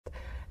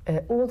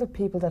All the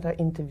people that I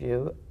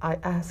interview, I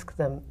ask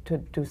them to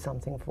do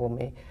something for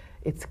me.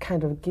 It's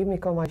kind of a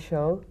gimmick on my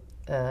show,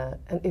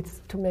 and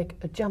it's to make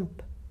a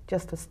jump,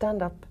 just to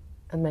stand up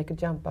and make a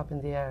jump up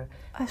in the air.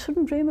 I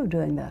shouldn't dream of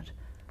doing that.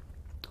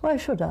 Why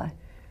should I?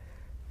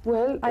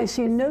 Well, I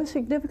see no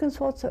significance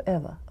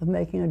whatsoever of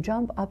making a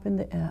jump up in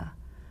the air.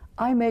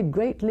 I made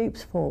great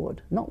leaps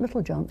forward, not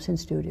little jumps in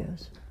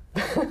studios.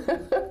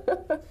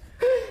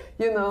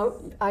 You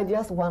know, I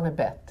just won a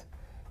bet,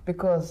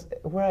 because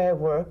where I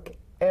work,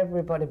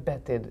 everybody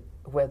betted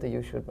whether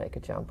you should make a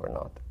jump or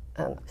not.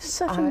 And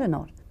certainly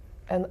not.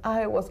 And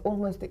I was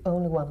almost the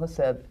only one who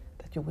said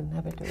that you will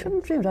never do it.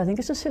 Shouldn't dream. I think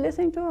it's a silly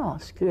thing to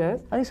ask.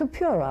 Yes. I think it's a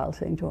puerile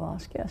thing to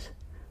ask, yes.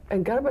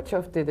 And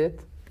Gorbachev did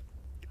it.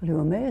 Well, you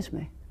amaze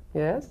me.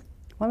 Yes.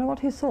 Wonder what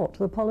he thought to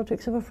the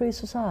politics of a free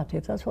society,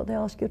 if that's what they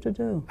ask you to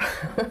do.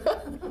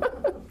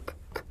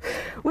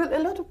 Well,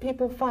 a lot of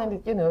people find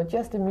it, you know,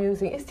 just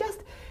amusing. It's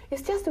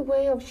just a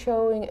way of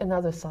showing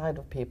another side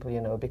of people, you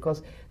know,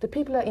 because the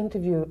people I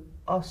interview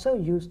are so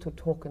used to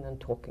talking and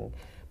talking.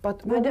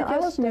 But when I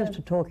wasn't used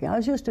to talking. I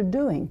was used to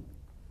doing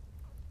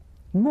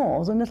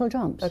more than little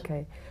jumps.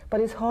 Okay, but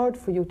it's hard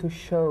for you to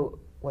show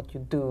what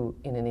you do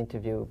in an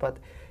interview. But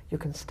you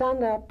can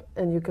stand up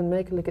and you can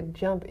make a little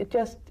jump. It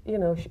just, you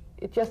know,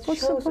 it just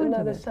shows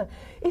another side.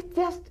 It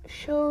just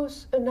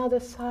shows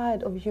another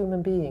side of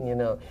human being, you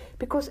know,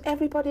 because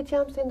everybody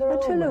jumps in their own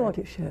way. I tell you what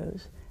it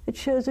shows. It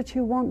shows that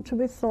you want to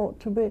be thought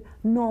to be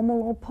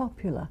normal or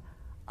popular.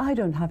 I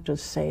don't have to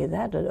say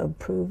that or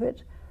prove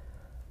it.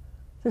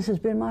 This has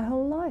been my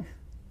whole life.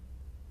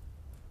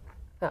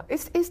 No,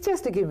 it's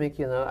just a gimmick,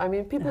 you know. I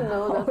mean, people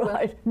know that. All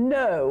right,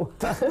 no.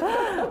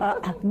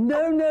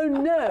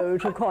 No,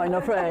 to coin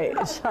a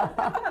phrase.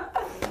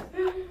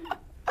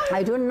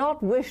 I do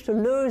not wish to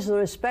lose the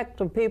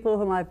respect of people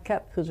whom I've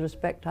kept, whose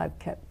respect I've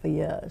kept for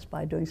years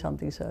by doing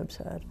something so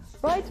absurd.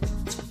 Right?